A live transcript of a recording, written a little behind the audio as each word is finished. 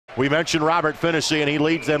We mentioned Robert Phinisee, and he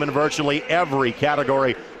leads them in virtually every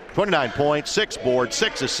category. 29 points, 6 boards,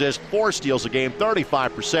 6 assists, 4 steals a game,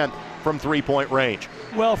 35% from three-point range.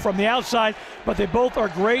 Well from the outside, but they both are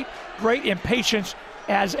great in patience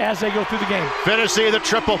as they go through the game. Phinisee the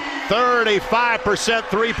triple, 35%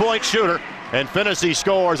 three-point shooter, and Phinisee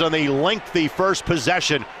scores on the lengthy first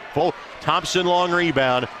possession. Full Thompson long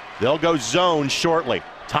rebound. They'll go zone shortly.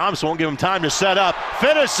 Thompson won't give him time to set up.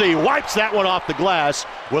 Phinisee wipes that one off the glass.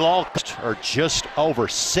 Will all or just over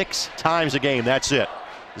 6 times a game. That's it.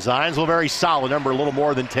 Zionsville very solid, number a little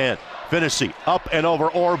more than 10. Phinisee up and over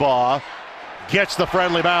Orbaugh. Gets the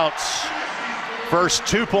friendly bounce. First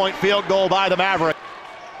 2-point field goal by the Maverick.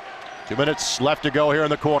 2 minutes left to go here in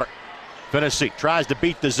the quarter. Phinisee tries to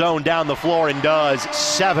beat the zone down the floor and does.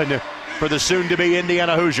 7 for the soon-to-be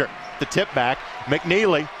Indiana Hoosier. The tip back,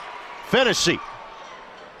 McNeely, Phinisee,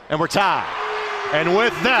 and we're tied. And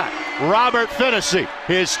with that, Robert Phinisee,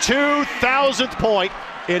 his 2,000th point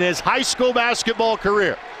in his high school basketball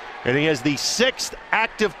career. And he is the 6th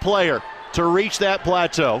active player to reach that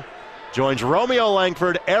plateau. Joins Romeo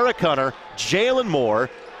Langford, Eric Hunter, Jalen Moore,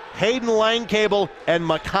 Hayden Langcable, and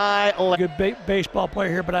Makai. Good baseball player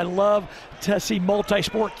here, but I love to see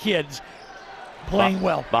multi-sport kids playing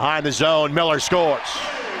well. Behind the zone, Miller scores.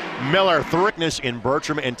 Miller thickness in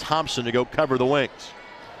Bertram and Thompson to go cover the wings.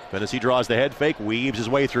 Phinisee draws the head fake, weaves his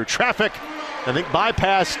way through traffic. I think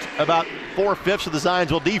bypassed about 4/5 of the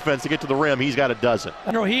Zionsville defense to get to the rim. He's got a dozen.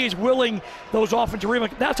 I know he's willing those offensive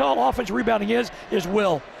rebounds. That's all offensive rebounding is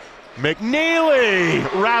will. McNeely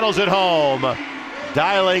rattles it home.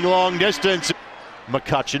 Dialing long distance.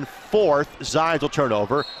 McCutcheon, 4th Zionsville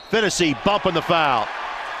turnover. Phinisee bumping the foul.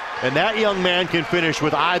 And that young man can finish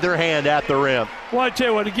with either hand at the rim. Well, I tell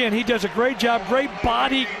you what, again, he does a great job, great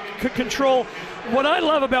body control. What I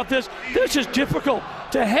love about this is difficult.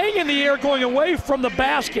 To hang in the air going away from the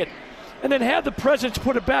basket and then have the presence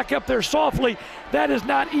put it back up there softly, that is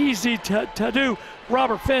not easy to do.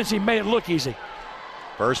 Robert Phinisee made it look easy.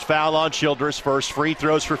 First foul on Childress, first free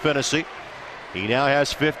throws for Phinisee. He now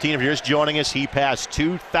has 15. If you're just joining us, he passed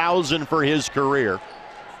 2,000 for his career.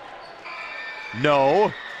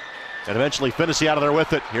 No. And eventually Phinisee out of there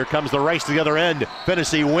with it. Here comes the race to the other end.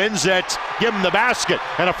 Phinisee wins it. Give him the basket.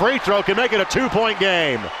 And a free throw can make it a 2-point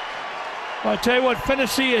game. Well, I tell you what,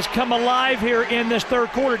 Phinisee has come alive here in this third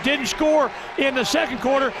quarter. Didn't score in the second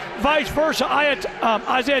quarter. Vice versa,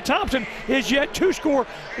 Isaiah Thompson is yet to score.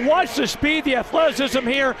 Watch the speed, the athleticism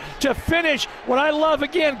here to finish. What I love,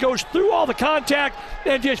 again, goes through all the contact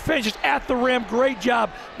and just finishes at the rim. Great job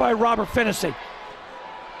by Robert Phinisee.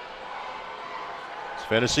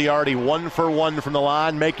 Phinisee already 1 for 1 from the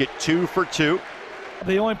line, make it 2 for 2.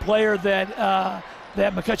 The only player that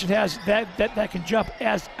McCutcheon has that can jump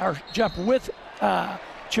with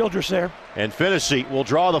Childress there. And Phinisee will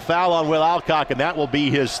draw the foul on Will Alcock, and that will be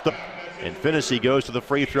his and Phinisee goes to the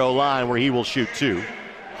free throw line where he will shoot 2.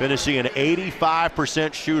 Phinisee an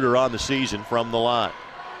 85% shooter on the season from the line.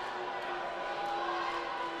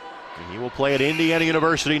 And he will play at Indiana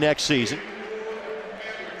University next season.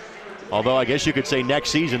 Although I guess you could say next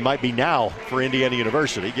season might be now for Indiana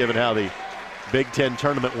University, given how the Big Ten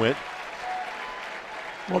tournament went.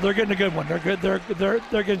 Well, they're getting a good one. They're good. They're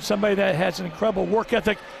getting somebody that has an incredible work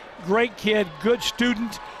ethic, great kid, good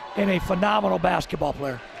student, and a phenomenal basketball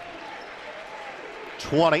player.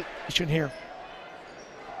 20. Here.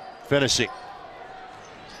 Phinisee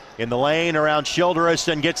in the lane around Childress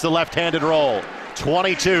and gets the left-handed roll.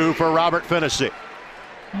 22 for Robert Phinisee.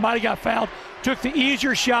 Might have got fouled. Took the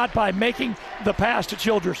easier shot by making the pass to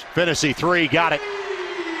Childress. Phinisee 3, got it.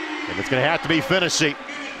 And it's going to have to be Phinisee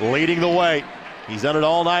leading the way. He's done it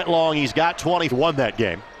all night long. He's got 20, won that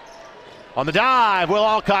game. On the dive, Will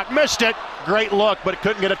Alcock missed it. Great look, but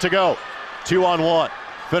couldn't get it to go. 2-on-1.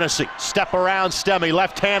 Phinisee, step around Stemmy,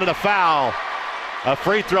 left hand and a foul. A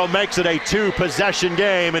free throw makes it a 2-possession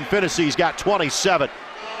game, and Phinisee's got 27.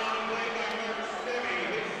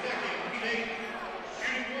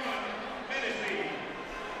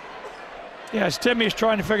 Yeah, Stemmy is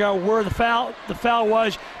trying to figure out where the foul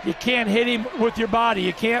was. You can't hit him with your body.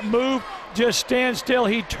 You can't move, just stand still.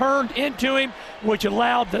 He turned into him, which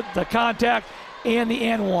allowed the contact and the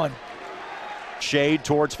N1. Shade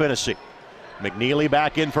towards Phinisee. McNeely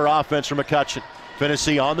back in for offense from McCutcheon.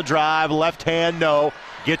 Phinisee on the drive, left hand, no.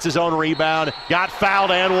 Gets his own rebound, got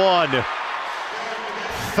fouled and won.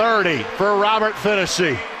 30 for Robert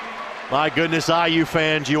Phinisee. My goodness, IU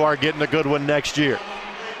fans, you are getting a good one next year.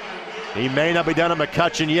 He may not be done at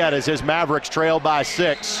McCutcheon yet as his Mavericks trail by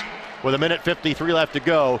 6 with 1:53 left to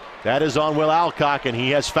go. That is on Will Alcock, and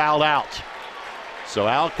he has fouled out. So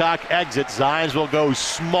Alcock exits. Zionsville goes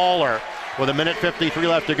smaller with 1:53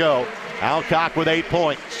 left to go. Alcock with 8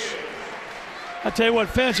 points. I tell you what,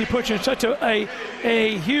 Phinisee puts you in such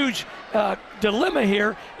a huge dilemma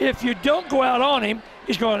here. If you don't go out on him,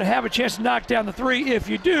 he's going to have a chance to knock down the three. If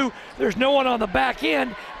you do, there's no one on the back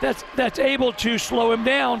end that's able to slow him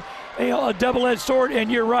down. A double-edged sword,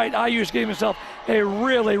 and you're right, IU's giving himself a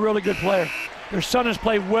really, really good player. Their son has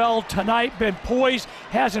played well tonight, been poised,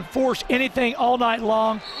 hasn't forced anything all night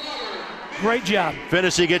long. Great job.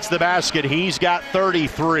 Phinisee gets the basket. He's got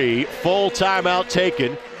 33. Full timeout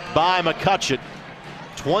taken by McCutcheon.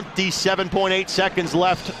 27.8 seconds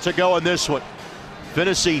left to go in this one.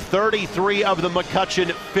 Phinisee 33 of the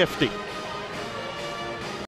McCutcheon 50.